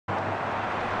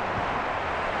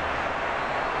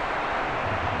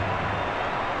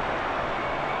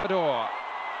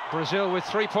Brazil with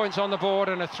 3 points on the board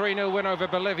and a 3-0 win over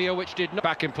Bolivia, which did not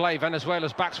back in play.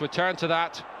 Venezuela's backs were turned to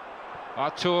that.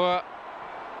 Artur.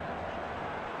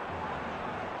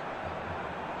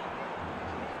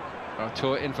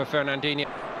 Artur in for Fernandinho.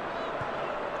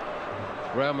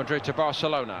 Real Madrid to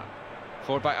Barcelona.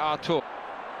 Forward by Artur.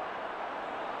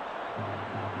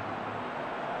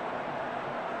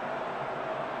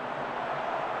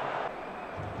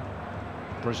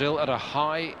 Brazil at a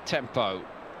high tempo.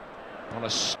 On a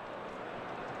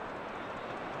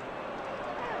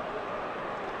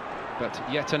but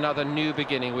yet another new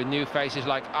beginning with new faces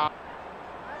like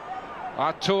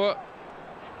Artur.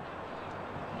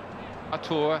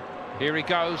 Artur, here he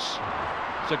goes.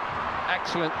 It's an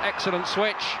excellent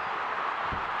switch.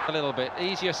 A little bit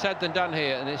easier said than done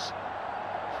here in this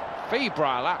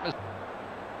febrile atmosphere.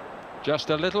 Just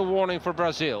a little warning for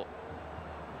Brazil.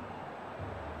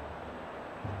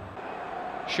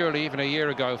 Surely even a year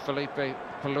ago, Felipe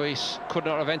Luis could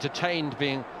not have entertained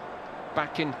being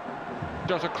back in,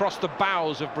 just across the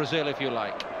bows of Brazil, if you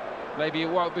like. Maybe it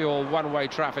won't be all one-way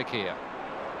traffic here.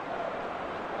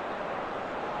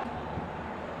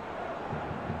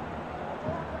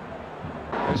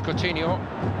 There's Coutinho.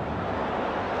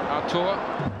 Artur.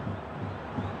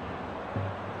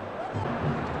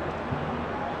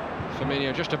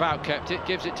 Firmino just about kept it,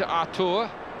 gives it to Artur.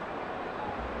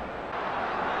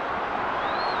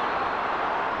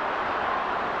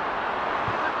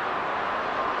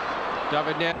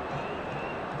 David Net.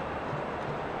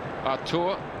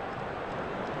 Artur.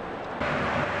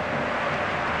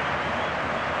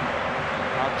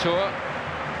 Artur.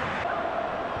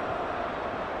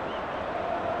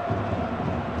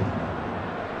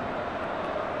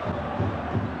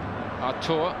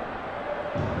 Artur.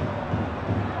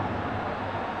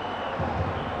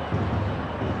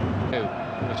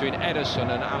 Between Ederson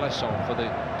and Alisson for the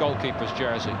goalkeeper's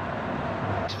jersey.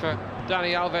 It's for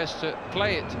Dani Alves to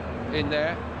play it in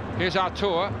there. Here's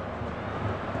Artur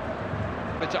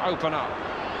to open up.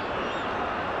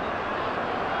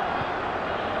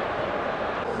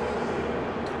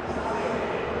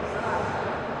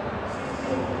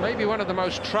 Maybe one of the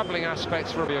most troubling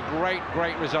aspects will be a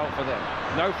great result for them.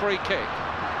 No free kick.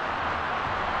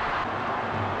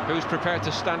 Who's prepared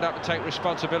to stand up and take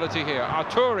responsibility here?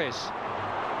 Artur is.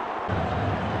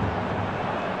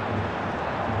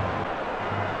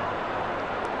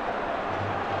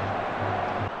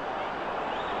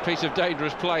 Piece of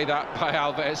dangerous play that by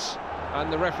Alves,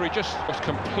 and the referee just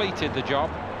completed the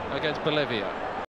job against Bolivia.